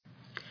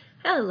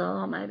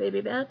Hello, my baby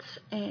bats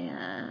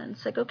and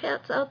psycho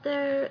cats out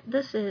there.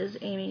 This is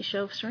Amy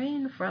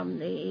Shofsrain from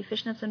the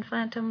Fishnets and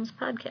Phantoms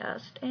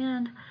podcast,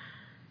 and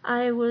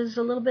I was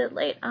a little bit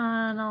late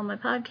on all my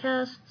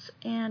podcasts,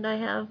 and I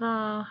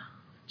have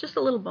just a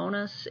little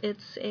bonus.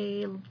 It's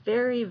a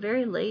very,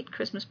 very late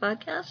Christmas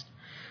podcast.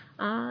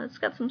 It's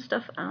got some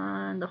stuff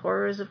on the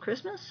horrors of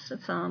Christmas,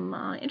 some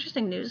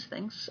interesting news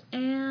things,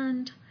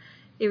 and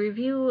a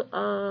review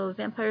of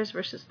Vampires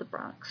vs. the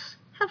Bronx.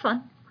 Have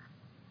fun.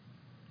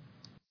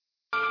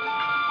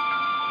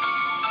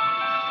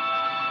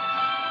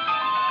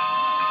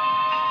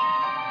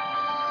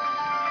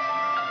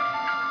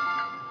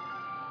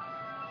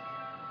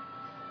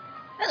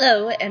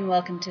 Hello, and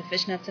welcome to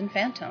Fishnets and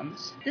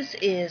Phantoms. This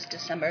is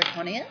December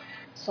 20th,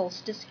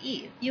 Solstice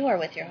Eve. You are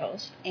with your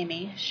host,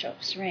 Amy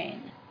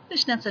Shofsrain.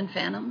 Fishnets and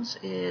Phantoms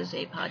is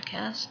a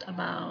podcast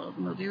about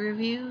movie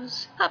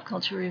reviews, pop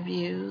culture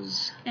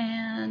reviews,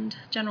 and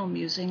general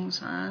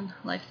musings on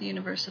life, the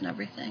universe, and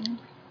everything,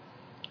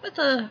 with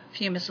a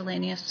few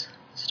miscellaneous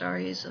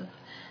stories of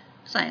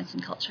science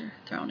and culture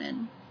thrown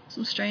in.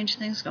 Some strange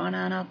things going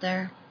on out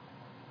there.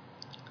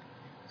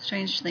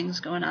 Strange things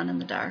going on in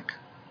the dark.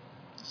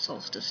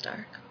 Solstice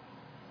dark.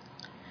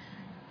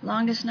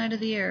 Longest night of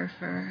the year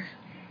for...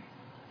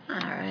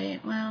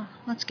 Alright, well,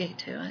 let's get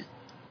to it.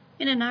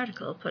 In an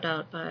article put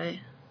out by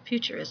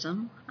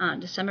Futurism on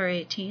December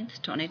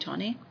 18th,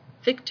 2020,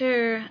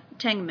 Victor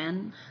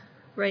Tengman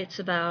writes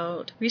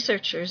about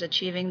researchers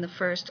achieving the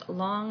first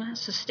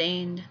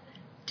long-sustained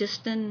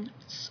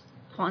distance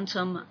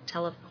quantum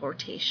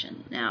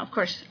teleportation. Now, of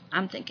course,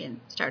 I'm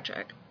thinking Star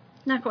Trek.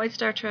 Not quite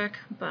Star Trek,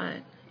 but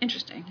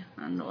interesting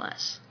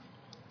nonetheless.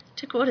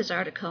 To quote his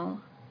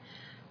article,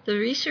 the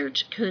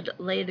research could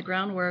lay the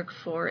groundwork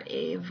for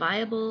a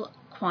viable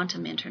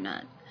quantum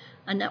internet,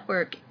 a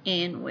network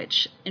in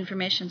which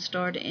information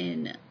stored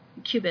in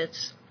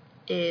qubits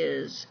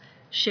is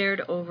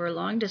shared over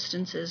long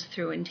distances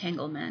through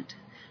entanglement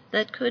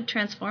that could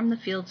transform the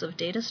fields of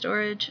data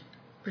storage,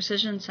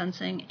 precision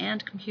sensing,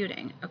 and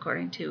computing,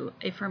 according to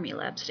a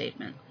Fermilab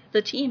statement.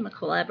 The team, a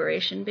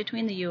collaboration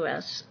between the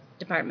U.S.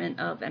 Department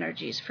of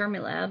Energy's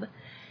Fermilab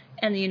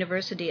and the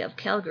University of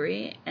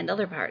Calgary and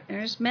other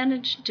partners,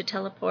 managed to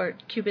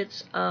teleport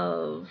qubits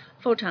of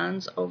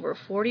photons over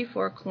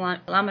 44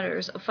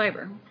 kilometers of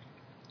fiber.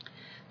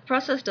 The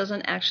process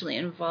doesn't actually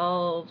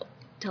involve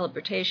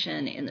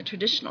teleportation in the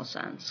traditional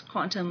sense.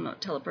 Quantum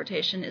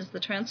teleportation is the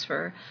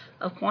transfer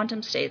of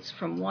quantum states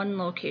from one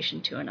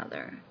location to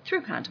another.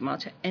 Through quantum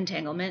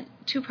entanglement,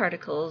 two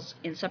particles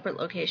in separate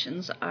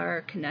locations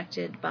are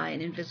connected by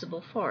an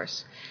invisible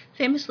force,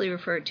 famously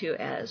referred to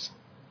as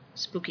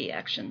spooky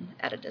action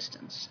at a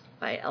distance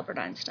by Albert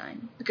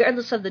Einstein.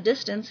 Regardless of the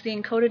distance, the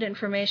encoded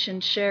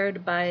information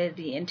shared by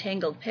the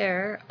entangled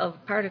pair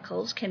of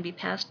particles can be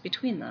passed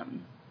between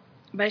them.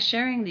 By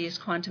sharing these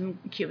quantum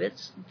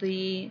qubits,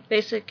 the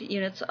basic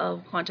units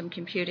of quantum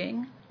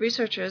computing,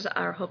 researchers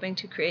are hoping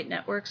to create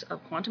networks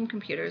of quantum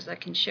computers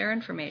that can share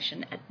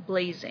information at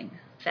blazing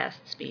fast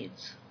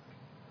speeds.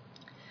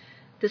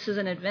 This is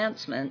an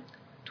advancement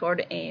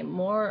toward a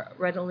more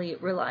readily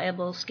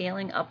reliable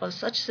scaling up of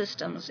such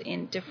systems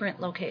in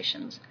different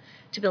locations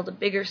to build a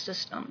bigger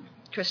system.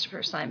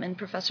 Christopher Simon,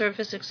 professor of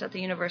physics at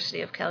the University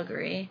of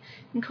Calgary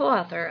and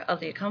co-author of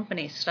the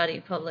accompanying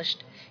study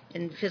published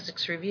in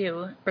Physics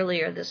Review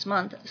earlier this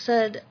month,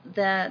 said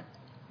that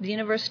the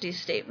university's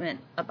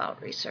statement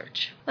about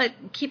research. But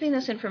keeping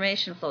this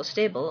information flow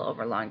stable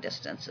over long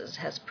distances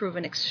has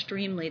proven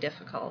extremely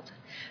difficult.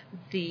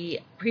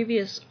 The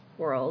previous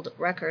world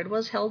record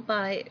was held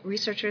by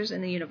researchers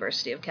in the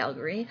University of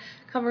Calgary,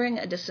 covering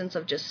a distance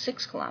of just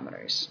 6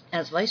 kilometers,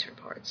 as Vice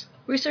reports.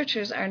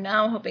 Researchers are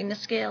now hoping to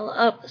scale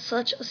up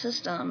such a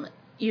system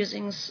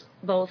using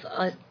both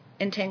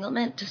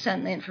entanglement to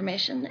send the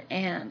information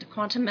and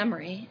quantum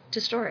memory to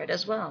store it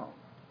as well.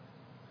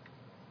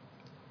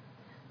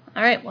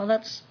 Alright, well,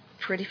 that's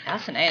pretty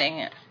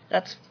fascinating.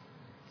 That's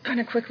going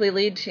to quickly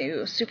lead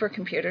to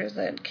supercomputers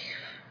that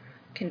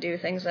can do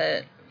things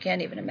that you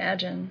can't even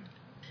imagine.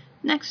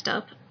 Next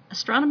up,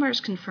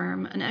 astronomers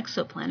confirm an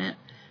exoplanet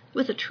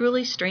with a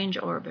truly strange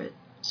orbit,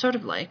 sort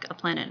of like a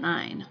Planet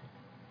 9.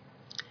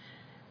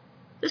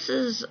 This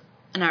is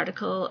an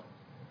article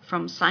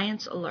from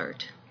Science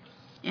Alert,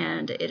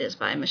 and it is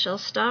by Michelle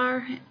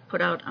Starr,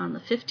 put out on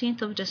the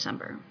 15th of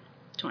December,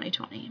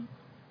 2020.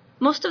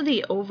 Most of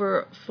the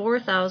over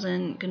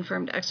 4,000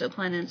 confirmed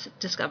exoplanets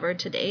discovered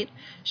to date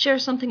share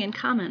something in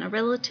common, a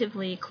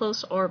relatively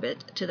close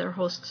orbit to their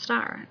host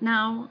star.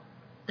 Now,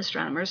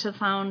 astronomers have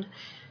found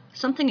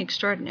something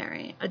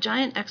extraordinary, a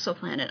giant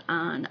exoplanet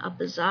on a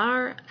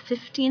bizarre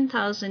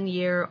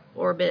 15,000-year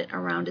orbit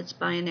around its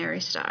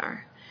binary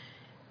star.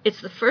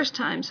 It's the first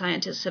time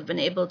scientists have been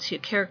able to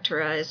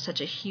characterize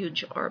such a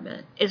huge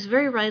orbit. It's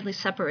very widely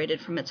separated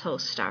from its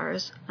host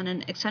stars on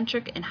an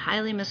eccentric and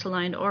highly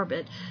misaligned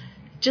orbit,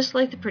 just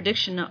like the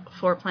prediction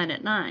for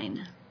Planet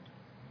 9.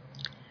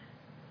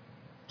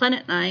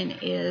 Planet 9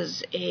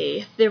 is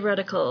a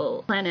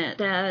theoretical planet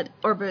that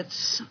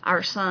orbits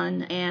our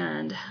sun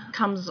and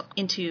comes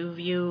into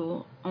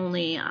view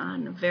only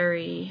on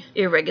very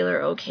irregular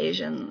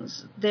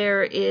occasions.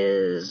 There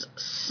is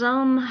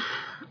some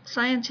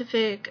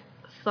scientific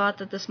thought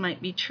that this might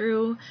be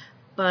true,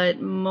 but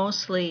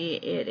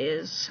mostly it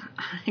is,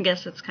 I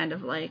guess it's kind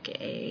of like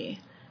a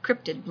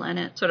cryptid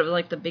planet, sort of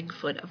like the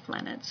Bigfoot of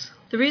planets.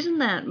 The reason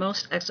that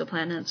most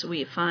exoplanets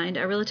we find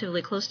are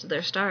relatively close to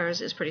their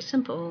stars is pretty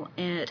simple,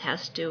 and it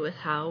has to do with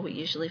how we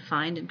usually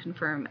find and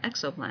confirm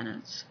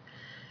exoplanets.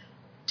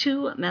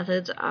 Two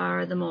methods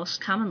are the most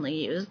commonly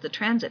used: the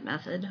transit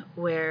method,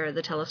 where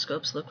the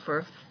telescopes look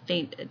for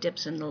faint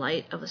dips in the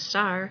light of a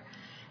star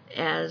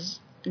as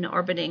an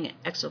orbiting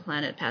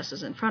exoplanet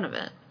passes in front of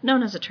it,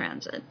 known as a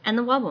transit, and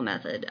the wobble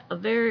method, a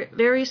very,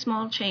 very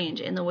small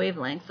change in the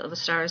wavelength of a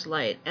star's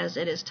light as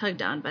it is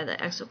tugged on by the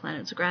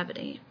exoplanet's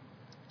gravity.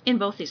 In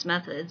both these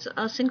methods,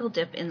 a single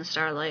dip in the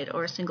starlight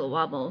or a single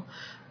wobble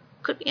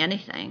could be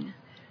anything.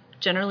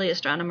 Generally,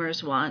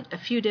 astronomers want a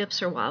few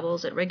dips or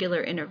wobbles at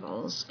regular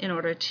intervals in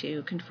order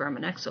to confirm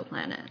an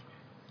exoplanet.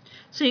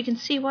 So you can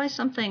see why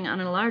something on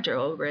a larger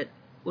orbit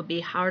would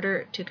be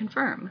harder to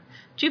confirm.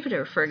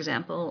 Jupiter, for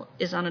example,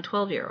 is on a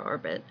 12-year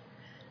orbit,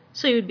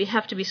 so you'd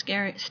have to be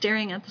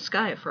staring at the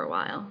sky for a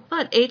while.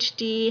 But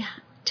HD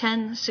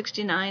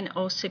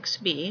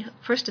 106906b,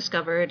 first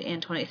discovered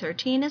in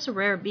 2013, is a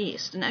rare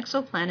beast, an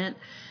exoplanet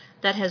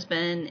that has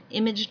been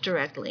imaged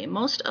directly.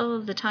 Most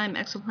of the time,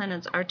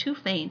 exoplanets are too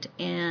faint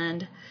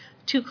and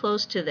too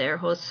close to their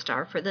host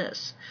star for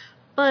this.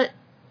 But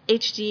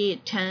HD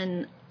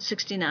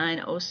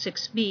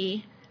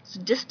 106906b's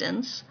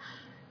distance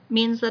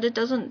means that it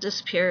doesn't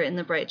disappear in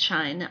the bright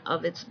shine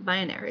of its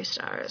binary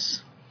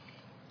stars.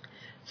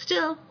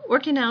 Still,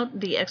 working out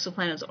the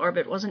exoplanet's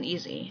orbit wasn't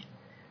easy.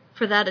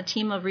 For that, a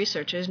team of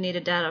researchers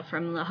needed data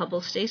from the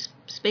Hubble Space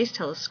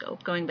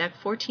Telescope. Going back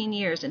 14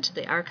 years into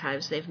the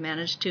archives, they've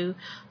managed to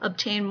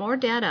obtain more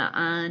data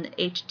on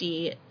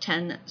HD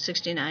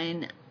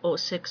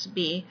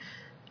 106906b,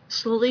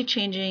 slowly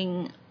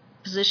changing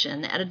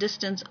position at a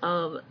distance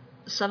of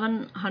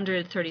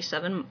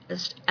 737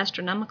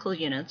 astronomical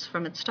units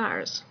from its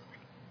stars.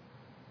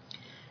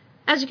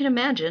 As you can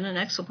imagine, an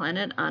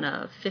exoplanet on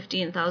a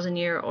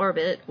 15,000-year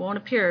orbit won't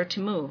appear to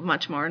move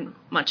much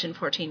in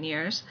 14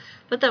 years,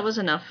 but that was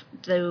enough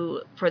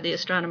for the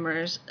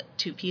astronomers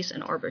to piece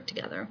an orbit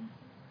together.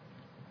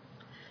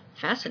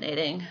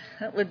 Fascinating.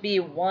 That would be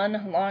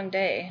one long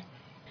day.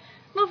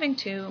 Moving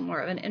to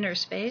more of an inner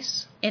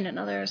space, in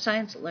another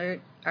Science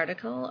Alert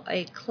article,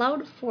 a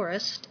cloud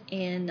forest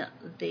in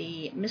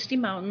the Misty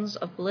Mountains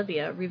of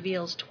Bolivia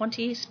reveals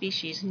 20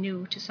 species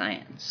new to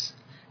science.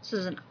 This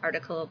is an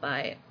article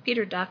by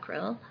Peter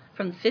Dockrell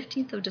from the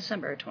 15th of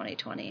December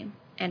 2020,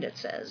 and it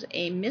says,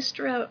 a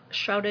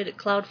mist-shrouded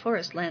cloud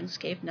forest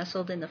landscape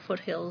nestled in the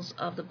foothills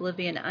of the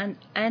Bolivian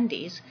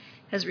Andes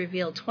has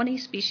revealed 20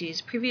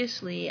 species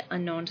previously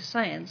unknown to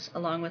science,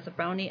 along with a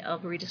bounty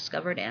of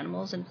rediscovered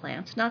animals and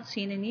plants not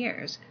seen in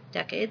years,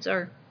 decades,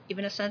 or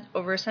even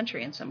over a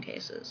century in some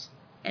cases.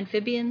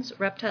 Amphibians,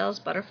 reptiles,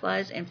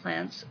 butterflies, and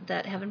plants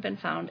that haven't been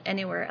found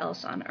anywhere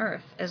else on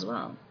Earth as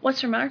well.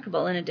 What's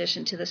remarkable, in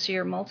addition to the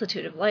sheer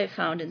multitude of life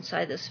found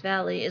inside this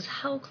valley, is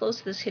how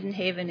close this hidden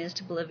haven is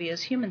to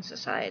Bolivia's human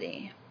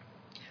society.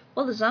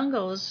 While the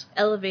Zongo's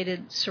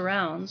elevated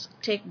surrounds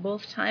take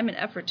both time and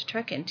effort to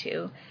trek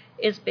into,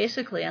 it's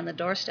basically on the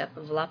doorstep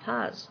of La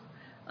Paz,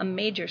 a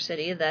major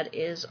city that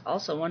is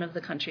also one of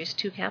the country's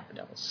two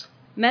capitals.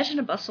 Imagine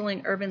a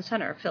bustling urban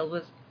center filled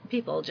with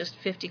people just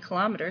 50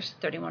 kilometers,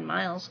 31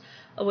 miles,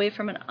 away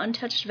from an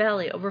untouched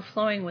valley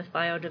overflowing with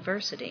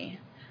biodiversity,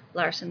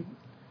 Larson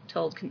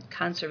told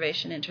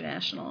Conservation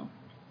International.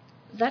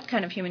 That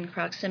kind of human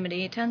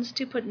proximity tends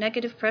to put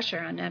negative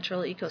pressure on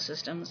natural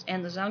ecosystems,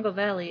 and the Zongo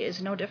Valley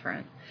is no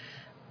different.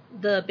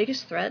 The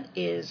biggest threat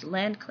is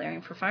land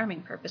clearing for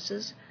farming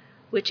purposes,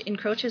 which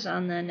encroaches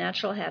on the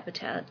natural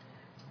habitat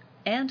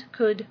and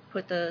could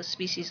put the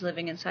species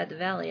living inside the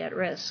valley at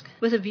risk.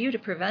 With a view to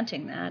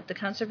preventing that, the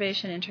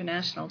Conservation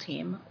International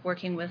team,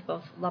 working with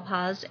both La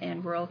Paz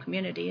and rural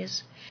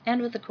communities,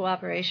 and with the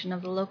cooperation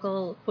of the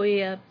local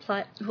Huilla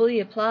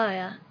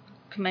Playa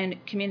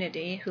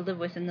community who live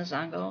within the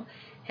Zongo,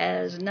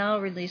 has now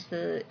released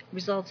the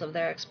results of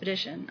their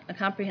expedition, a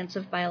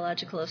comprehensive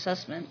biological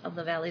assessment of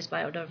the valley's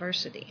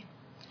biodiversity.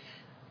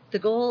 The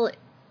goal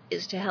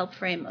is to help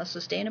frame a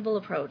sustainable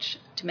approach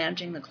to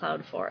managing the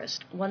cloud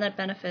forest, one that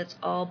benefits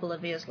all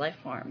Bolivia's life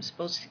forms,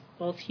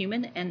 both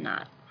human and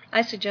not.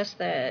 I suggest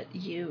that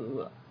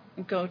you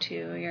go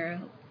to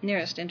your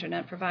nearest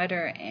internet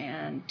provider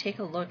and take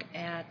a look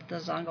at the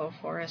Zongo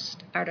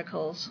Forest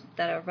articles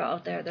that are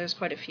out there. There's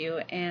quite a few,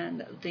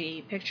 and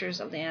the pictures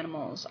of the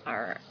animals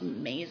are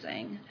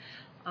amazing.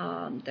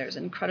 There's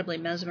an incredibly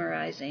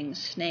mesmerizing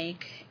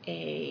snake,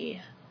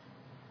 a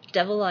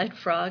devil-eyed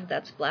frog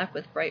that's black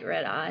with bright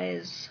red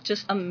eyes.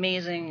 Just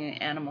amazing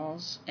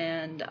animals,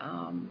 and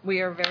we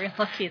are very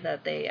lucky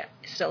that they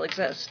still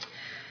exist.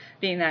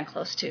 being that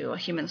close to a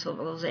human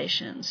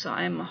civilization. So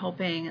I'm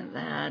hoping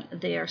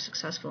that they are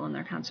successful in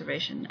their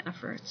conservation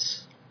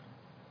efforts.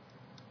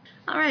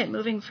 All right,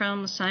 moving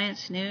from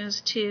science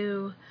news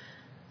to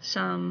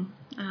some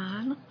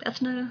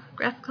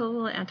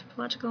ethnographical,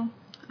 anthropological.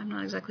 I'm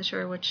not exactly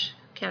sure which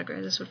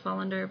category this would fall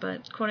under,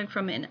 but quoting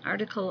from an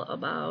article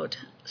about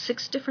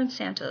 6 different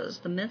Santas,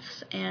 the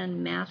myths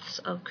and maths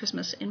of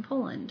Christmas in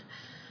Poland.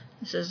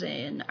 This is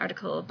an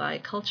article by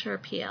Culture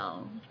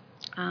PL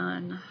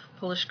on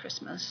Polish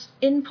Christmas.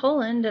 In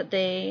Poland,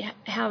 they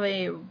have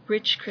a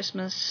rich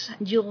Christmas,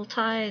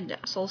 Yuletide,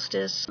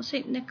 solstice.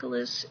 St.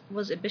 Nicholas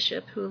was a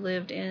bishop who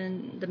lived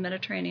in the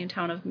Mediterranean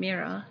town of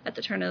Myra at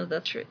the turn of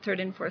the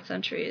 3rd and 4th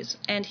centuries,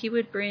 and he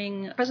would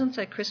bring presents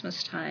at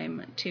Christmas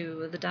time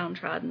to the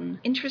downtrodden.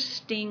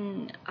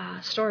 Interesting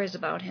stories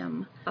about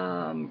him,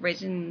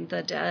 raising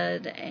the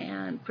dead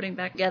and putting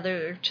back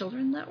together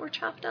children that were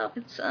chopped up.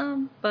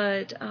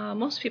 But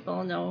most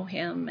people know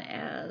him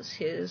as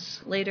his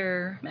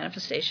later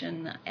manifestation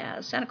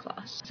as Santa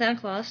Claus. Santa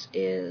Claus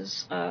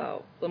is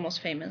the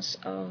most famous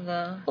of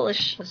the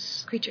Polish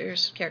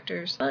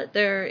characters, but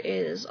there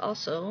is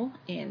also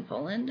in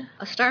Poland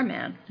a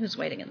starman who's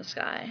waiting in the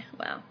sky.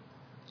 Well,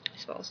 I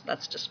suppose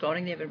that's just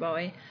quoting David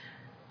Bowie.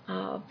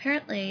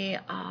 Apparently,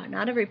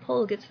 not every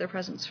Pole gets their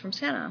presents from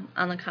Santa.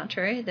 On the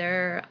contrary,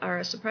 there are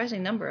a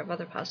surprising number of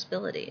other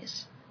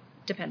possibilities,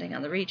 depending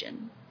on the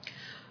region.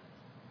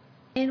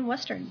 In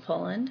western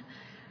Poland,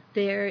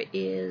 there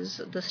is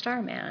the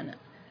starman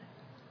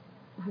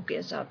who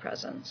gives out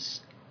presents.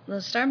 The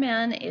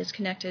starman is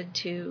connected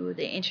to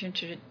the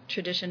ancient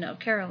tradition of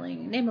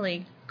caroling,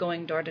 namely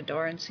going door to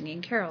door and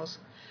singing carols.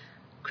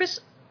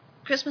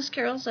 Christmas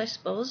carols, I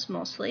suppose,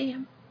 mostly.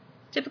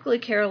 Typically,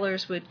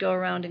 carolers would go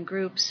around in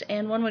groups,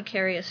 and one would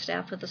carry a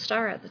staff with a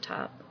star at the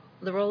top.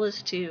 The role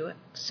is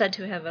said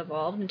to have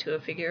evolved into a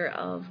figure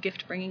of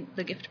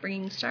the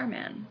gift-bringing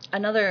starman.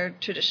 Another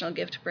traditional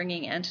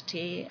gift-bringing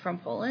entity from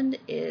Poland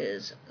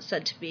is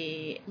said to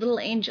be Little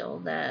Angel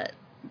that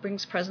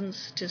brings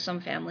presents to some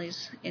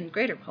families in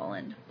Greater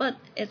Poland, but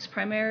it's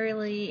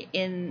primarily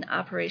in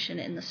operation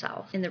in the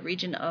south, in the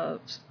region of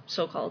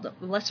so-called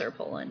Lesser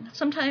Poland.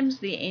 Sometimes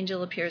the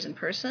angel appears in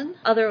person.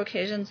 Other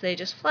occasions they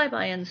just fly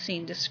by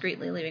unseen,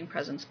 discreetly leaving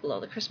presents below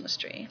the Christmas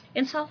tree.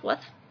 In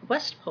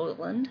southwest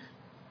Poland,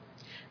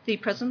 the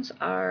presents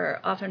are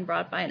often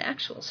brought by an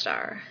actual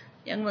star.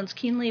 Young ones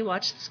keenly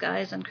watch the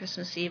skies on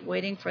Christmas Eve,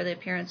 waiting for the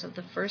appearance of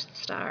the first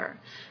star,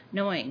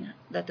 knowing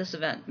that this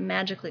event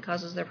magically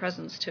causes their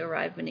presents to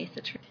arrive beneath the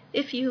tree.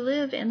 If you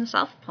live in the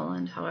south of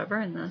Poland, however,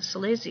 in the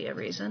Silesia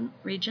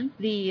region,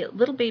 the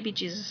little baby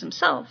Jesus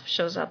himself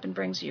shows up and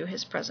brings you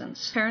his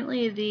presents.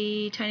 Apparently,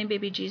 the tiny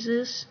baby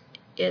Jesus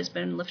has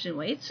been lifting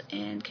weights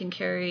and can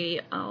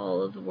carry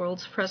all of the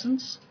world's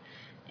presents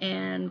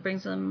and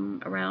brings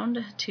them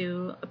around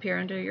to appear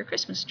under your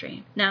Christmas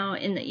tree. Now,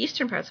 in the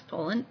eastern parts of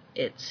Poland,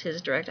 it's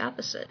his direct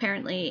opposite.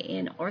 Apparently,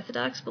 in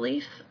Orthodox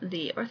belief,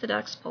 the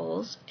Orthodox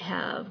Poles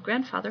have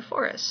Grandfather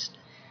Forest.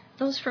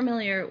 Those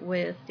familiar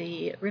with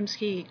the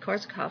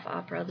Rimsky-Korsakov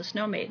opera, The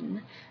Snow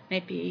Maiden,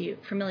 might be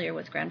familiar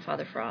with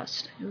Grandfather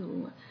Frost,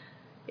 who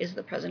is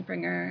the present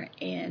bringer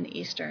in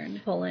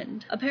eastern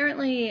Poland.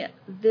 Apparently,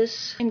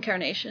 this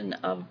incarnation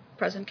of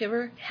present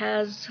giver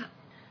has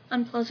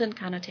unpleasant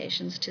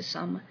connotations to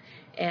some,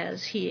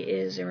 as he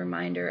is a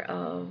reminder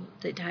of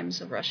the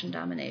times of Russian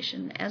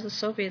domination, as the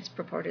Soviets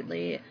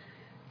purportedly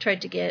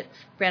tried to get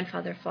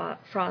Grandfather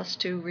Frost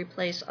to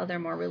replace other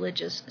more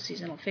religious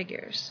seasonal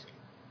figures.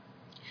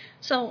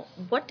 So,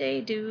 what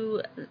day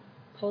do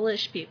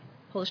Polish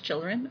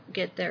children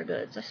get their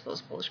goods? I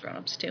suppose Polish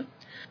grown-ups too.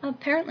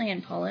 Apparently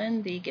in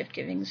Poland, the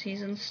gift-giving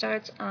season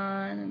starts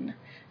on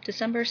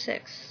December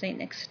 6th, St.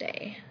 Nick's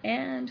Day,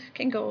 and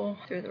can go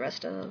through the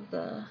rest of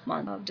the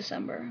month of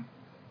December.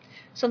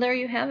 So there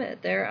you have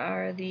it. There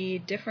are the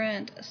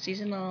different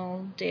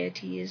seasonal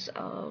deities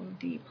of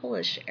the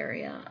Polish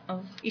area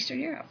of Eastern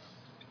Europe.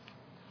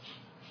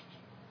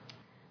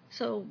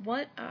 So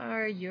what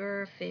are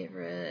your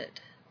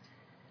favorite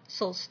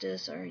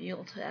solstice or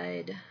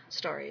Yuletide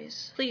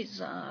stories?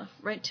 Please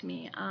write to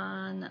me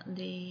on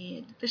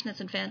the Fishnets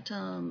and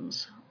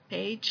Phantoms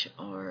page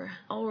or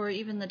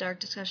even the Dark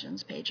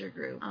Discussions page or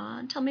group.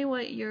 Tell me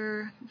what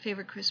your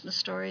favorite Christmas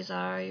stories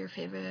are, your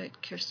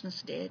favorite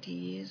Christmas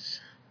deities.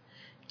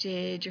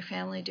 Did your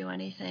family do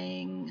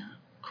anything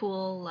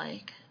cool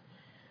like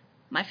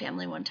my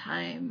family one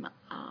time?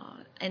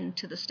 And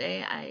to this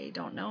day, I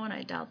don't know, and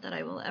I doubt that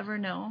I will ever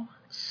know.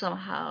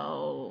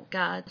 Somehow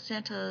got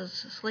Santa's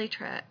sleigh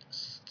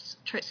tracks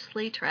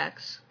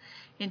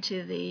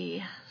into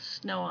the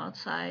snow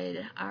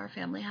outside our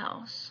family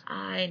house.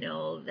 I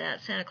know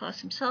that Santa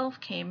Claus himself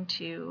came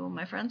to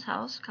my friend's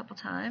house a couple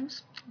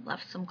times,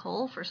 left some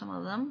coal for some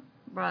of them,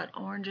 brought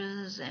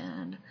oranges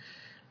and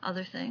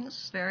other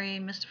things. Very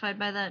mystified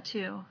by that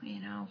too,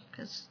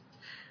 because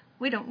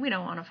we don't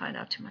want to find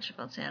out too much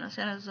about Santa.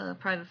 Santa's a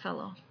private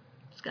fellow.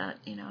 He's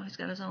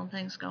got his own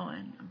things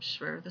going. I'm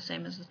sure the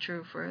same is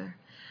true for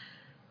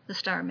the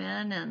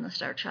Starman and the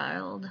Star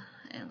Child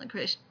and the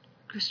Kris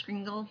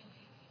Kringle.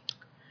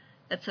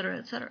 etc.,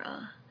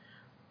 etc.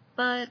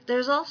 But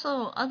there's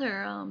also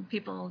other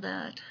people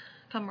that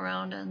come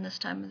around in this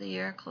time of the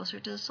year, closer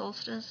to the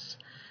solstice.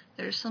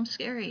 There's some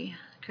scary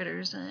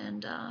critters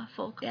and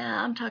folk.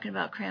 Yeah, I'm talking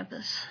about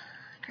Krampus.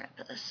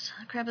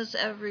 Krampus,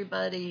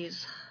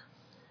 everybody's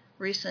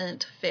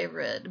recent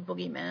favorite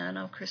boogeyman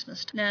of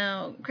Christmas.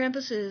 Now,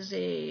 Krampus is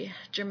a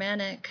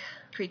Germanic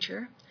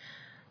creature.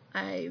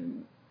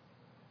 I'm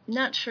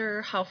not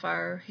sure how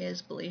far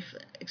his belief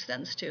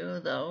extends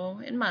to, though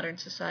in modern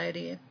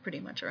society, pretty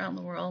much around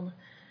the world.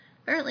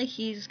 Apparently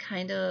he's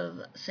kind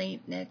of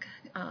Saint Nick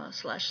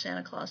slash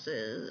Santa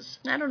Claus's,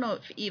 I don't know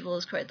if evil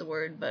is quite the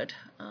word, but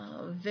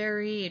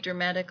very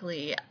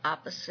dramatically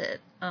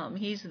opposite.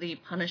 He's the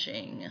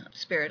punishing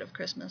spirit of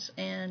Christmas,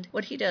 and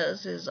what he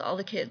does is all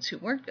the kids who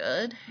weren't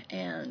good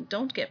and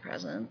don't get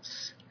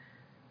presents,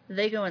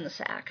 they go in the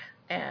sack,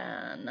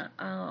 and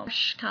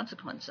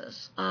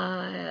consequences.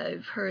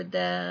 I've heard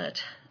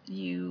that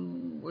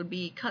you would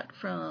be cut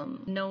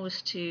from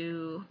nose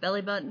to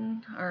belly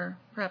button, or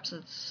perhaps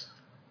it's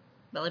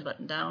belly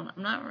button down.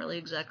 I'm not really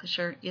exactly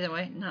sure. Either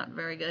way, not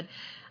very good.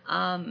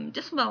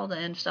 Disemboweled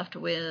and stuffed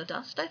with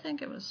dust, I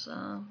think it was.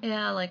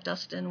 Like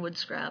dust and wood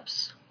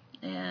scraps.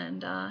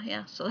 And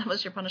so that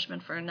was your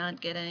punishment for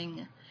not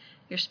getting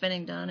your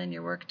spinning done and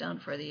your work done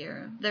for the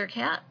year. Their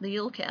cat, the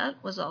Yule Cat,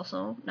 was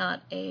also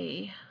not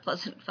a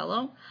pleasant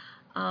fellow.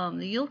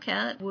 The Yule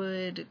Cat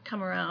would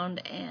come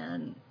around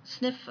and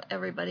sniff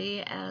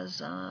everybody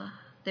as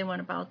they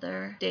went about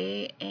their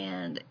day,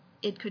 and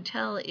it could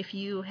tell if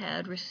you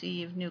had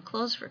received new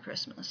clothes for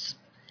Christmas.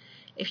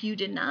 If you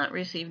did not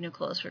receive new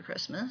clothes for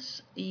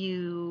Christmas,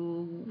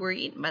 you were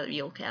eaten by the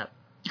Yule Cat.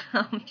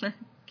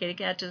 Kitty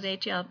cat just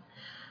ate you up.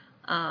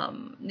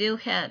 The Yule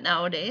Cat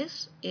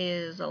nowadays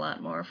is a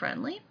lot more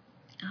friendly.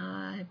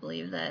 I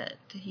believe that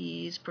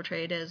he's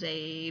portrayed as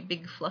a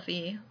big,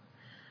 fluffy,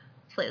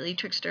 slightly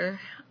trickster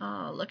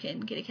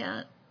looking kitty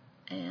cat.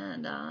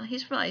 And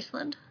he's from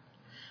Iceland.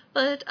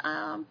 But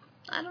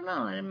I don't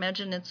know. I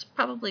imagine it's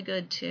probably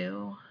good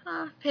to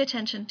pay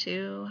attention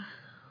to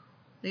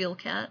the Yule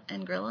Cat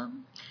and Grilla,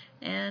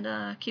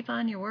 and keep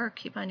on your work,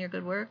 keep on your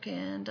good work,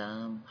 and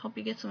hope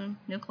you get some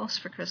new clothes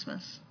for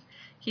Christmas.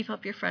 Keep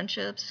up your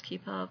friendships,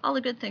 keep up all the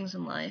good things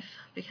in life,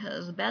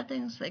 because the bad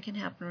things, they can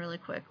happen really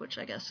quick, which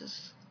I guess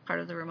is part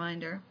of the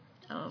reminder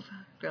of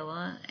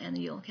Grilla and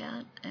the Yule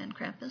Cat and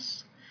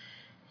Krampus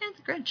and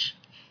the Grinch.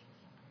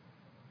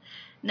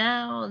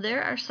 Now,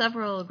 there are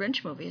several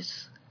Grinch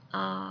movies.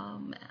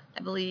 I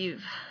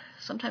believe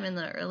sometime in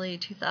the early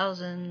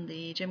 2000s,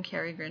 the Jim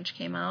Carrey Grinch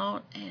came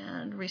out,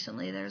 and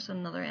recently there's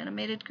another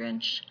animated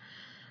Grinch.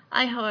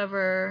 I,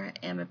 however,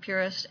 am a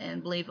purist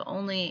and believe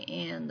only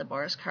in the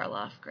Boris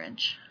Karloff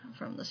Grinch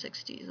from the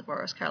 60s, the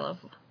Boris Karloff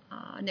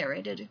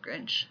narrated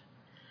Grinch.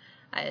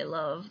 I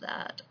love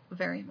that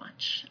very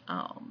much.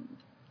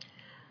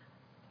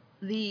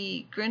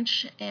 The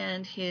Grinch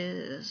and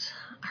his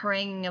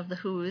haranguing of the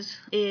Who's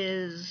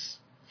is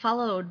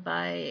followed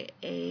by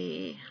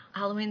a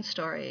Halloween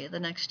story the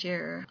next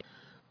year.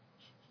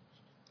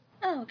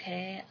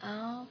 Okay,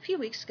 a few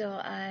weeks ago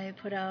I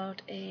put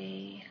out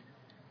a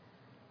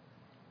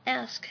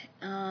ask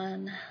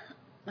on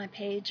my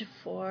page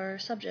for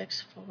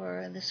subjects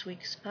for this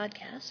week's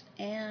podcast,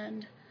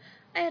 and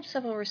I had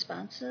several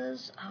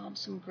responses,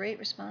 some great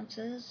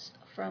responses.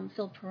 From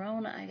Phil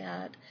Perone, I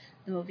got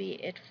the movie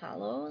It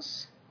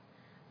Follows.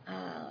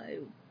 I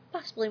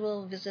possibly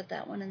will visit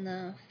that one in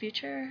the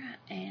future.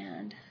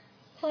 And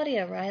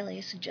Claudia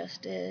Riley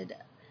suggested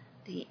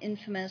the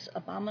infamous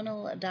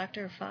Abominable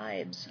Dr.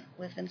 Phibes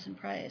with Vincent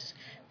Price.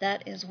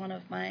 That is one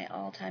of my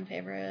all-time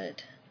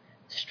favorite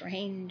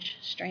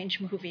strange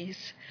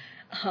movies.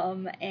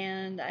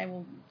 And I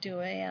will do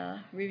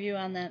a review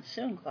on that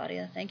soon,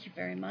 Claudia. Thank you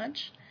very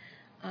much.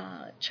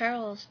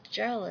 Charles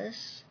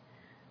Jarlis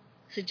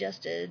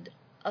suggested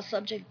a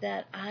subject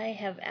that I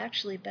have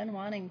actually been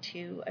wanting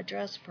to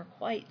address for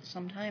quite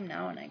some time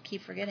now, and I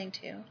keep forgetting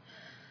to.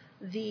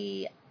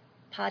 The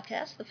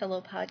podcast, the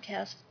fellow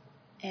podcast,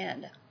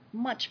 and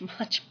much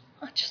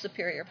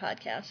superior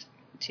podcast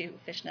to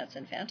Fishnets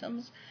and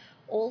Phantoms,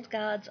 Old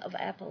Gods of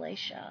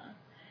Appalachia.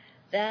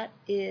 That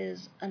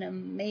is an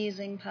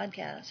amazing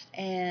podcast,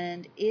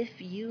 and if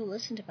you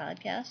listen to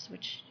podcasts,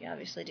 which you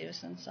obviously do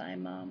since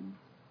I'm on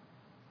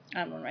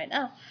one right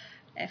now,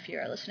 if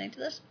you're listening to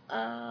this,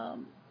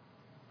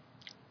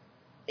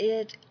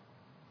 it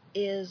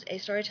is a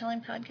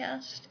storytelling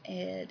podcast.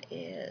 It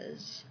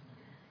is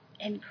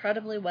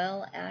incredibly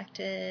well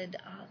acted.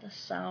 The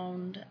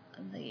sound,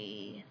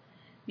 the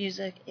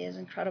music is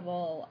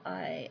incredible.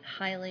 I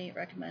highly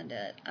recommend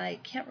it. I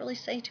can't really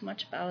say too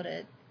much about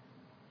it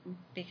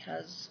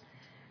because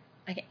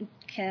I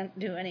can't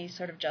do any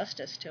sort of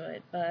justice to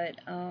it, but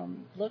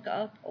look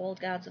up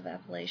Old Gods of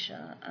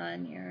Appalachia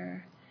on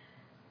your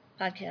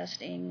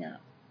podcasting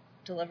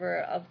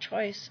deliverer of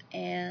choice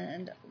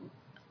and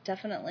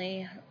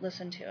definitely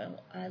listen to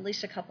at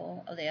least a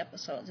couple of the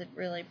episodes. It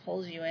really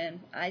pulls you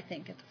in, I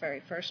think, at the very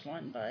first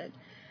one, but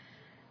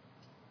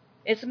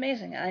It's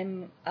amazing.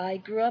 I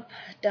grew up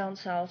down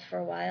south for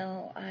a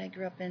while. I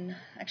grew up in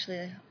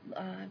actually,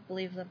 I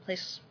believe a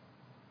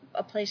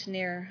place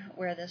near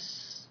where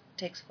this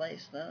takes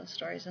place. The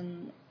story's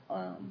in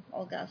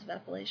Old Goths of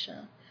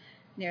Appalachia,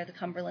 near the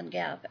Cumberland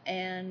Gap,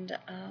 and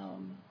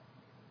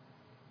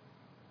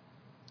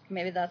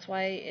maybe that's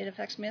why it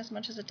affects me as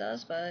much as it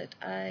does. But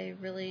I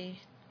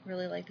really,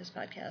 really like this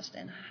podcast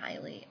and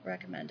highly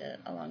recommend it,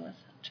 along with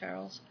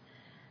Charles.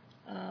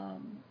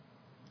 Um,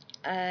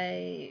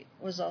 I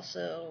was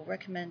also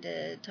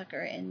recommended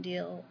Tucker and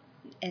Dale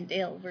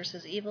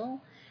versus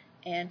Evil,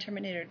 and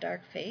Terminator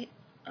Dark Fate.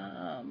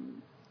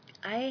 Um,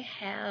 I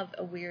have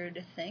a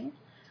weird thing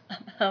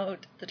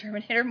about the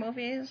Terminator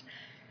movies,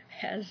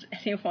 as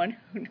anyone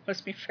who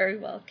knows me very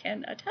well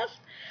can attest.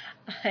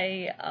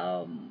 I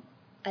um,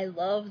 I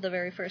love the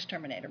very first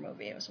Terminator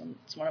movie. It's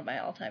one of my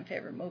all-time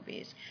favorite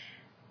movies,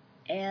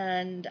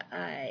 and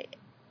I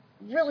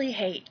really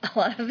hate a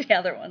lot of the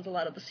other ones, a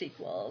lot of the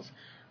sequels.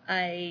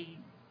 I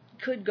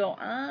could go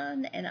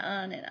on and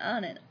on and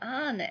on and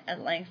on at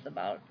length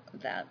about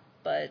that,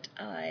 but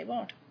I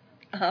won't,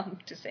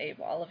 to save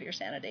all of your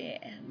sanity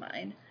and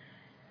mine.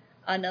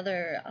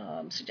 Another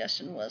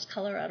suggestion was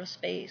Color Out of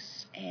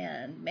Space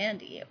and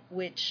Mandy,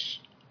 which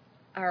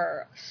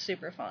are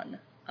super fun.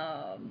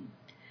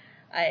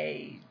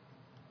 I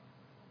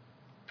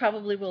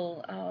probably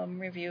will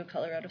review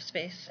Color Out of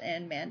Space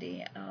and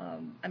Mandy.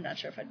 I'm not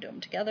sure if I'd do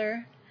them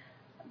together,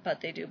 but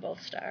they do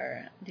both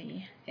star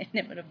the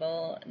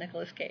inimitable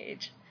Nicolas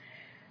Cage,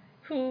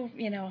 who,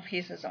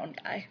 he's his own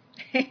guy.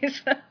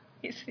 he's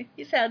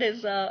had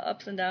his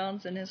ups and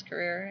downs in his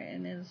career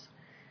and his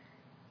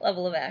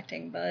level of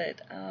acting,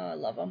 but I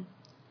love him.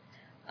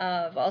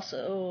 I've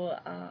also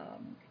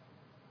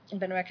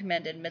been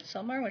recommended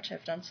Midsommar, which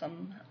I've done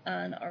some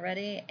on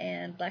already,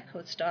 and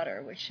Blackcoat's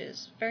Daughter, which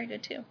is very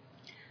good too.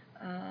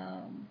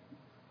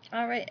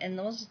 All right, and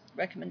those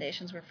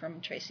recommendations were from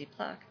Tracy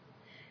Plock.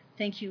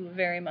 Thank you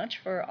very much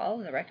for all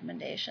of the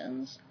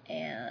recommendations,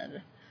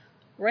 and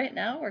right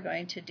now we're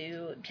going to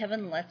do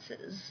Kevin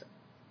Letz's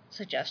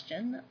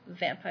suggestion,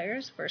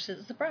 Vampires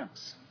versus the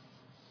Bronx.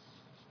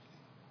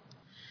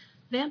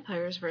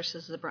 Vampires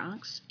vs. the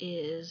Bronx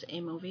is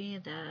a movie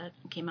that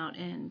came out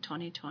in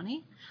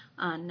 2020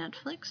 on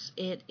Netflix.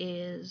 It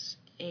is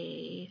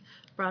a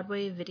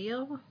Broadway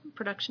video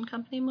production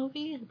company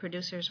movie. The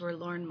producers were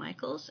Lorne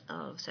Michaels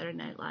of Saturday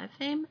Night Live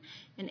fame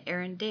and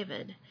Aaron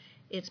David.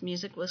 Its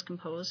music was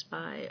composed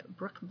by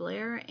Brooke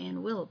Blair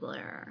and Will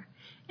Blair,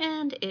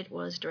 and it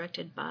was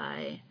directed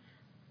by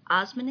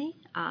Osmani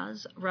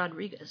Oz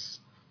Rodriguez,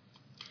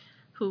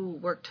 who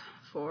worked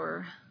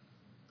for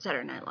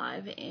Saturday Night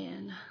Live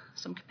in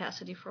some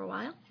capacity for a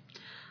while.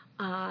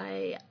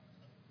 I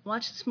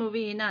watched this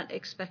movie not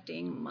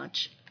expecting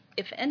much,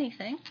 if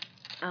anything,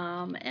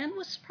 and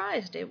was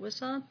surprised. It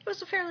was a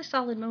fairly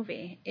solid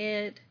movie.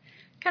 It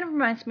kind of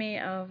reminds me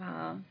of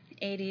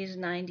 80s,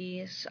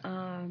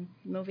 90s.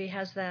 Movie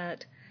has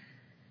that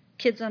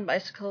kids on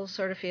bicycles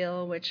sort of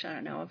feel, which I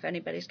don't know if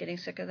anybody's getting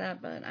sick of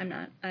that, but I'm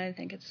not. I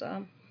think it's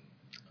a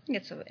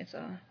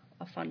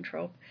fun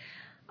trope.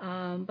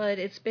 But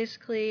it's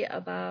basically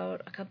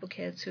about a couple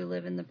kids who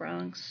live in the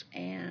Bronx,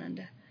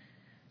 and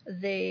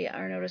they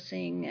are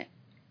noticing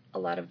a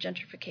lot of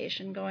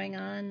gentrification going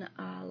on.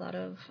 A lot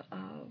of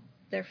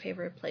their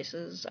favorite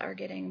places are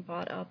getting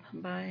bought up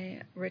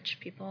by rich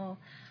people.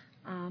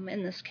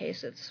 In this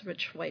case, it's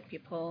rich white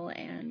people,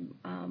 and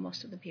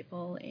most of the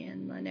people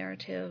in the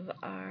narrative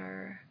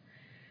are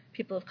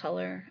people of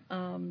color.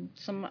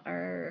 Some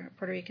are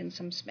Puerto Rican,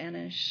 some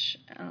Spanish,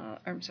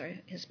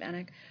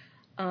 Hispanic.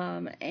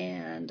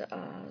 And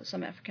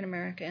some African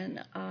American.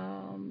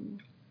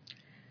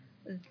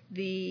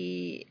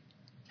 The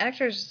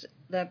actors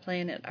that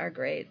play in it are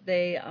great.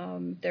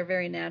 They're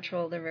very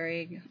natural. They're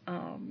very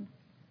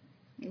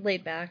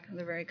laid back.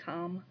 They're very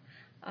calm.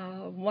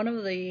 One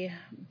of the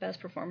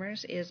best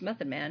performers is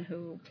Method Man,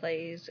 who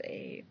plays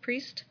a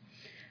priest,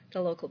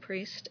 the local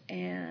priest,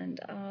 and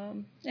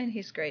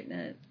he's great in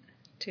it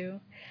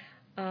too.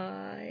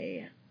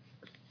 I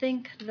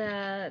think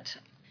that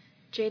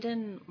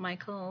Jaden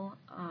Michael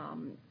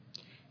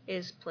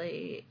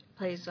plays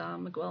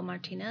Miguel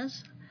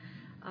Martinez.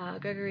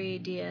 Gregory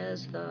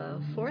Diaz the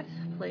fourth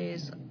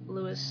plays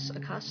Luis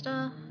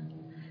Acosta.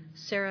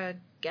 Sarah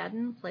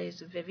Gadden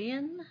plays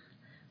Vivian.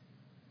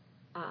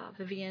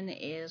 Vivian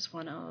is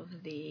one of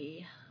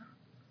the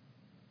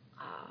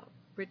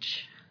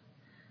rich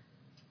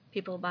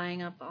people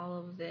buying up all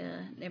of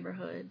the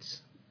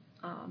neighborhood's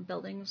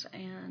buildings,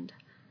 and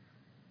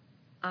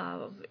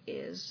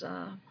is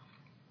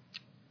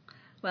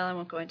well, I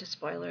won't go into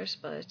spoilers,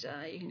 but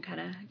you can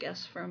kind of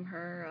guess from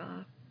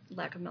her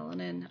lack of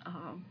melanin,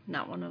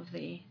 not one of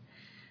the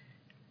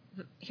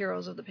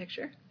heroes of the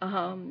picture.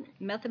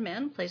 Method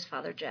Man plays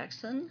Father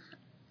Jackson.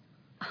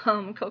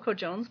 Coco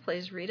Jones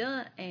plays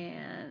Rita,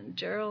 and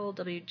Gerald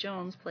W.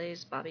 Jones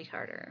plays Bobby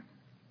Carter.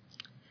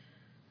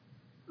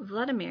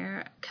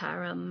 Vladimir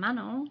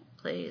Caramano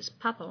plays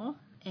Papo,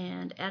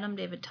 and Adam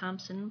David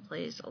Thompson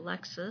plays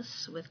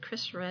Alexis, with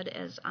Chris Redd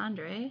as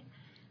Andre,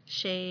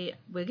 Shea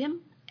Wiggum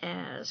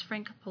as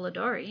Frank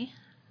Polidori,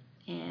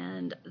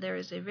 and there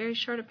is a very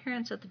short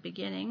appearance at the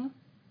beginning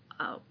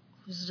of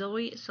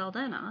Zoe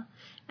Saldana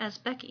as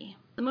Becky.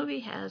 The movie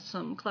has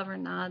some clever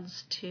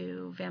nods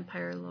to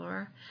vampire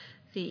lore.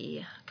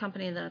 The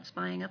company that's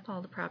buying up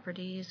all the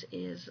properties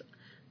is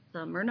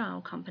the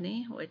Murnau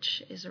Company,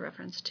 which is a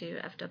reference to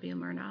F.W.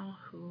 Murnau,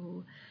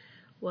 who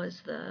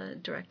was the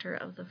director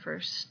of the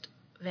first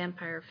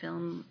vampire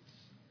film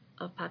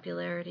of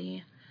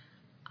popularity,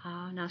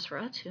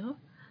 Nosferatu.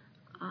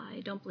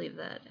 I don't believe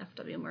that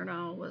F.W.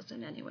 Murnau was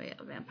in any way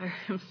a vampire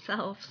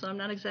himself, so I'm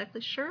not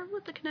exactly sure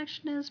what the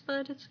connection is,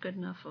 but it's good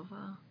enough of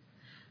a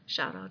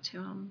shout out to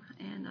him.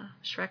 And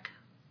Shrek,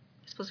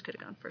 I suppose it could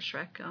have gone for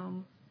Shrek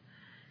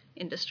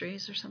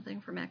Industries or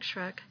something for Max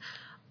Shrek.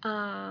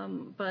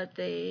 But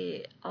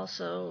they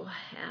also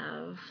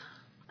have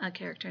a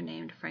character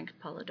named Frank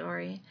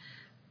Polidori,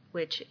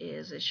 which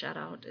is a shout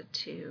out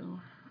to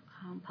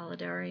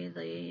Polidori,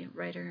 the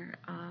writer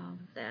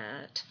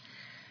that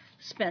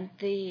spent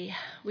the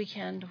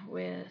weekend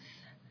with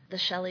the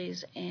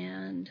Shelleys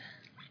and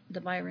the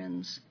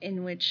Byrons,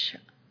 in which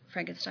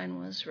Frankenstein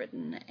was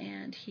written,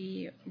 and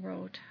he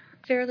wrote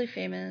a fairly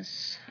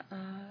famous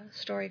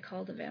story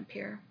called The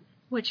Vampire,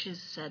 which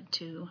is said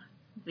to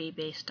be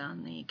based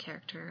on the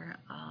character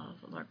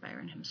of Lord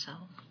Byron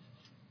himself.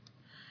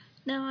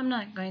 Now, I'm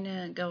not going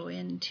to go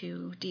in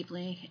too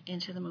deeply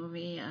into the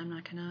movie. I'm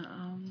not going to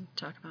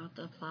talk about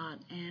the plot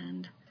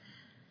and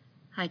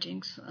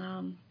hijinks,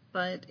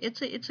 but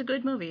it's a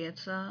good movie.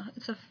 It's a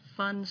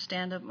fun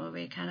stand-up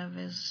movie. Kind of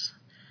is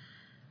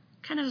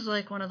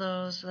like one of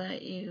those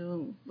that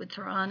you would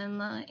throw on in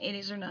the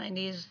 80s or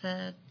 90s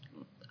that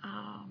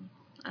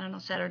I don't know,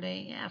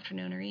 Saturday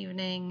afternoon or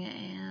evening,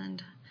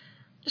 and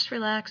just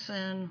relax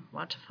and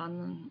watch a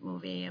fun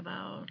movie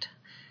about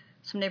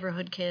some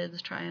neighborhood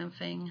kids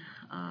triumphing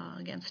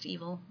against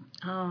evil.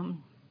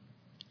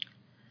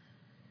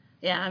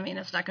 Yeah, I mean,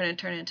 it's not going to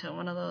turn into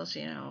one of those,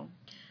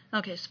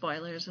 okay,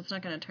 spoilers, it's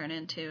not going to turn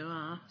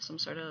into some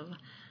sort of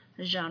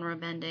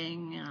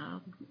genre-bending,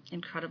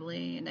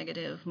 incredibly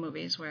negative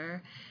movies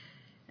where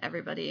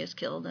everybody is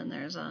killed and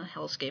there's a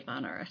hellscape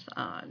on Earth.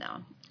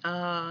 No.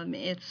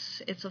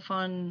 It's a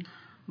fun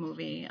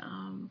movie,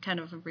 kind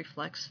of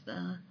reflects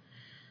the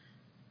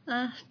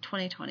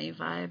 2020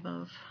 vibe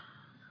of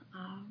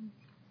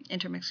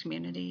intermixed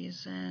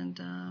communities, and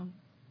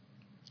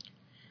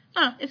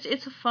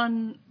it's a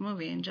fun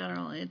movie in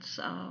general. It's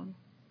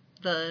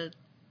the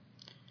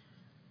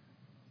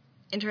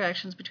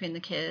interactions between the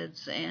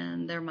kids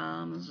and their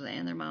moms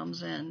and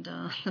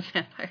the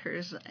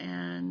vampires,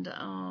 and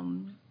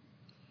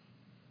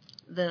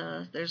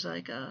there's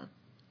like a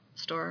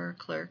store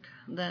clerk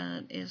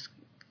that is,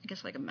 I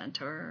guess, like a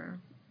mentor or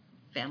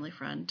family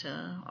friend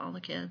to all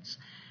the kids,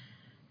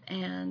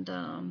 and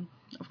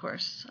of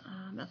course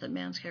Method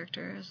Man's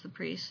character is the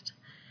priest.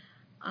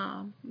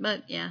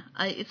 But yeah,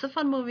 it's a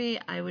fun movie.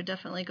 I would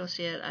definitely go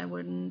see it. I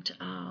wouldn't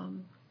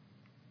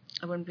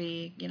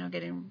be,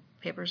 getting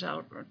papers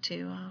out or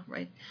to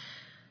write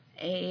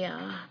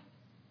a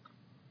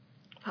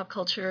pop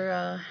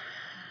culture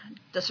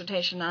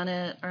dissertation on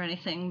it or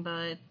anything.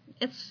 But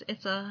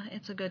it's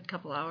a good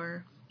couple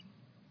hour,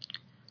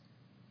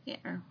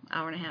 or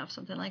hour and a half,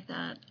 something like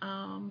that,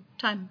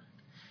 time.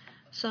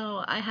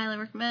 So I highly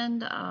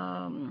recommend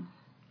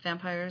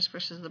Vampires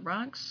vs. the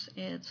Bronx.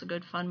 It's a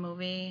good fun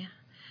movie.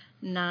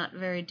 Not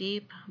very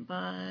deep,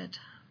 but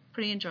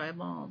pretty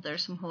enjoyable.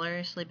 There's some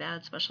hilariously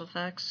bad special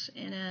effects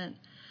in it.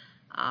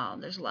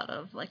 There's a lot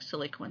of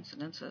silly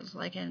coincidences,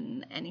 like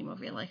in any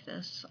movie like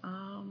this.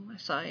 I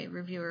saw a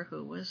reviewer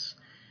who was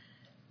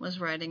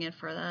writing it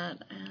for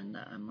that, and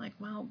I'm like,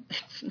 well,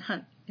 it's not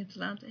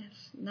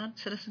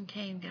Citizen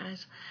Kane,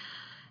 guys.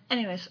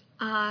 Anyways,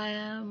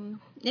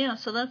 yeah,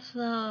 so that's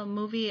the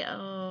movie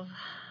of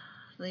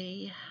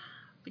the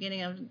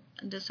beginning of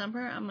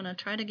December. I'm gonna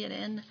try to get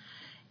in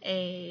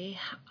a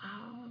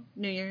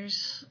New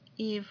Year's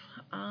Eve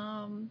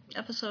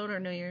episode,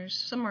 or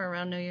somewhere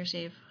around New Year's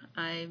Eve.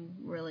 I'm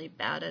really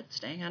bad at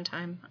staying on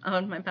time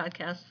on my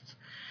podcasts,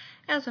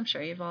 as I'm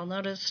sure you've all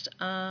noticed.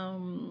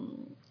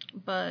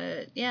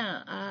 But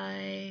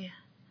yeah,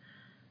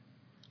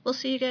 we'll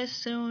see you guys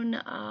soon.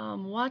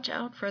 Watch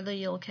out for the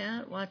Yule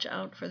Cat. Watch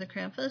out for the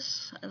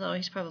Krampus, although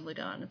he's probably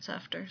gone. It's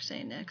after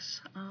St.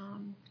 Nick's.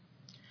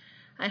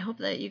 I hope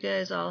that you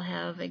guys all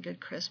have a good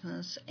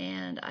Christmas,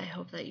 and I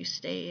hope that you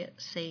stay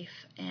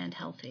safe and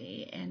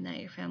healthy, and that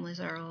your families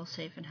are all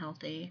safe and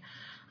healthy.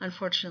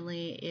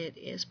 Unfortunately, it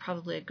is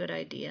probably a good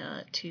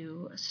idea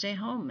to stay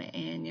home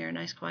in your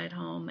nice quiet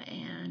home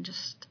and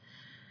just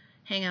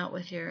hang out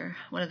with your,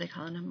 what are they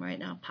calling them right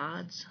now,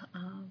 pods?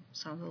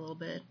 Sounds a little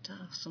bit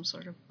some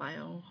sort of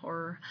bio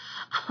horror.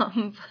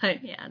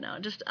 But yeah, no,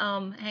 just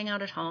hang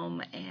out at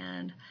home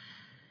and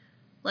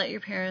let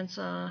your parents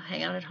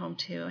hang out at home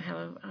too.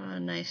 Have a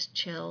nice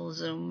chill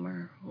Zoom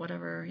or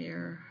whatever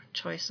your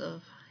choice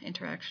of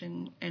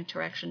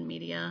interaction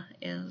media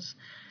is.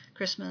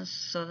 Christmas,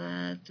 so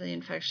that the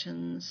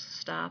infections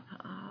stop.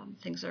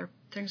 Things are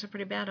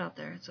pretty bad out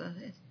there. It's a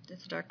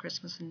dark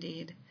Christmas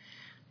indeed.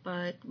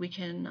 but we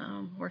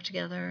can work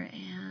together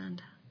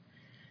and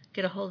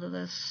get a hold of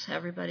this.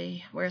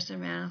 Everybody wears their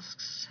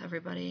masks.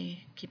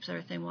 Everybody keeps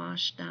everything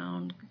washed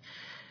down.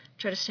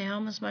 Try to stay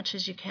home as much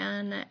as you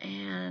can,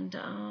 and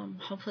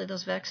hopefully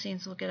those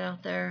vaccines will get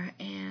out there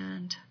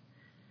and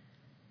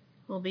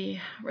we'll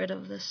be rid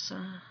of this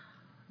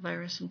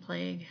virus and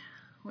plague,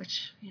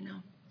 which,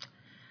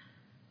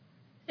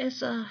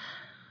 is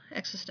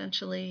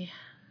existentially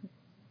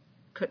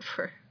good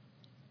for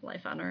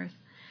life on Earth,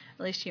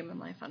 at least human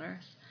life on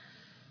Earth.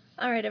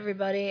 Alright,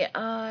 everybody,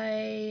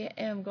 I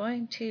am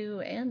going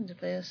to end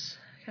this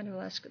kind of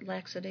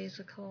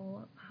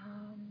lackadaisical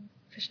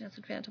Fishnets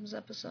and Phantoms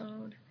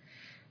episode.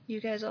 You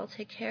guys all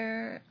take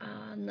care.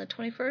 On the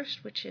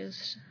 21st, which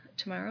is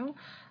tomorrow,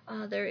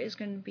 there is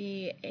going to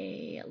be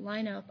a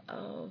lineup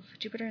of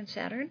Jupiter and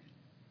Saturn.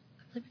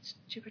 I believe it's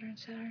Jupiter and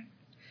Saturn.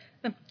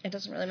 It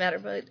doesn't really matter,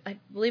 but I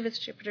believe it's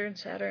Jupiter and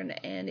Saturn,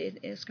 and it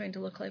is going to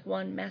look like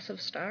one massive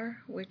star,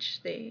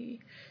 which they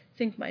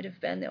think might have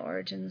been the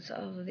origins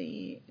of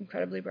the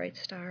incredibly bright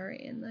star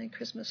in the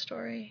Christmas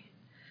story.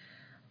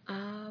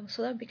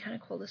 So that would be kind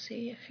of cool to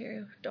see if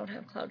you don't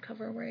have cloud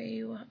cover where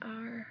you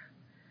are.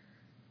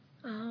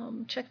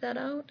 Check that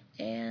out,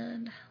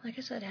 and like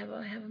I said, have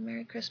a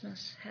Merry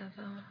Christmas. Have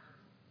a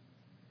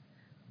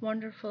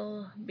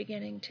wonderful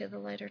beginning to the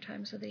lighter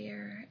times of the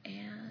year,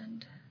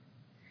 and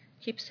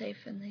keep safe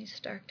in these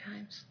dark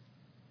times.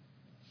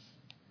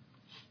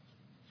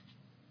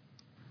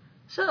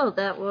 So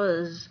that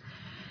was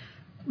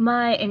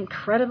my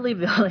incredibly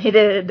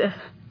belated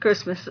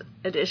Christmas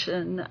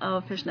edition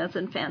of Fishnets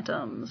and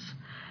Phantoms,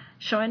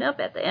 showing up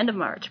at the end of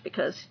March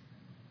because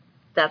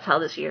that's how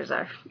this year is.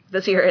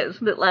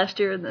 But last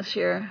year and this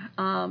year,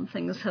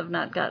 things have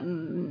not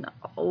gotten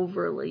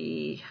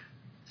overly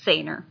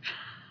saner.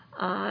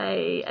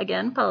 I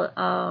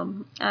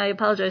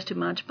apologize too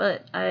much,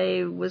 but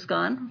I was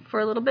gone for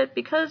a little bit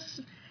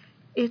because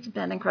it's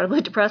been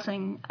incredibly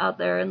depressing out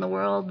there in the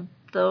world,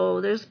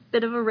 though there's a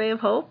bit of a ray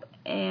of hope,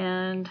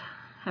 and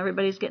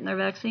everybody's getting their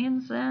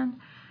vaccines, and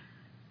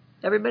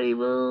everybody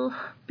will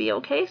be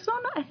okay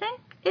soon, I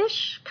think,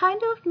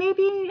 kind of,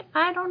 maybe,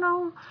 I don't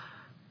know.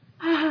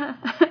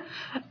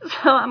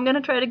 So I'm going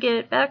to try to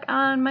get back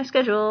on my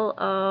schedule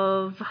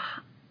of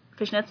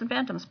Fishnets and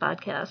Phantoms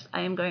podcast.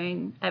 I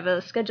have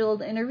a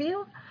scheduled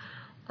interview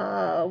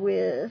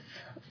with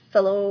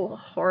fellow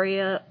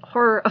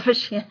horror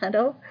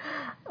aficionado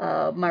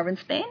Marvin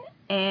Spain,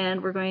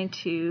 and we're going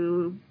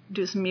to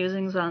do some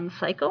musings on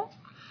Psycho.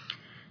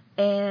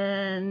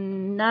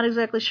 And not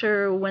exactly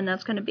sure when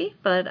that's going to be,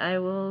 but I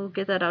will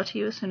get that out to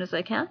you as soon as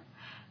I can.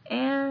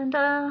 And,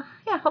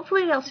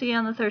 hopefully I'll see you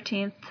on the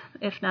 13th,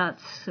 if not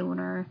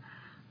sooner.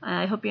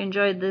 I hope you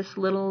enjoyed this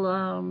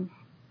little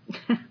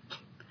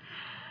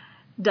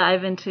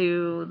dive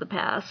into the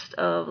past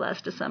of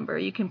last December.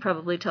 You can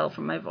probably tell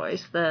from my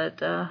voice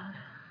that,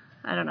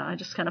 I don't know, I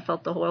just kind of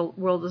felt the whole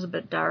world was a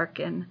bit dark,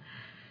 and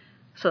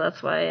so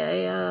that's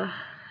why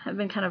I've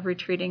been kind of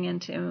retreating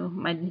into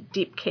my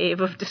deep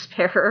cave of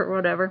despair or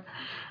whatever.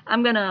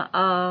 I'm going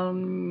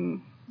to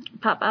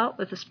pop out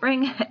with the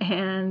spring,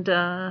 and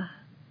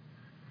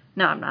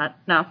no, I'm not.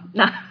 No,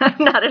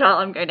 not at all.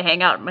 I'm going to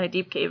hang out in my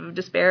deep cave of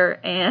despair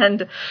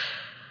and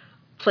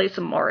play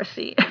some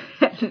Morrissey.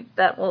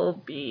 That will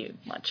be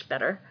much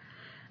better.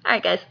 All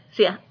right, guys.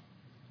 See ya.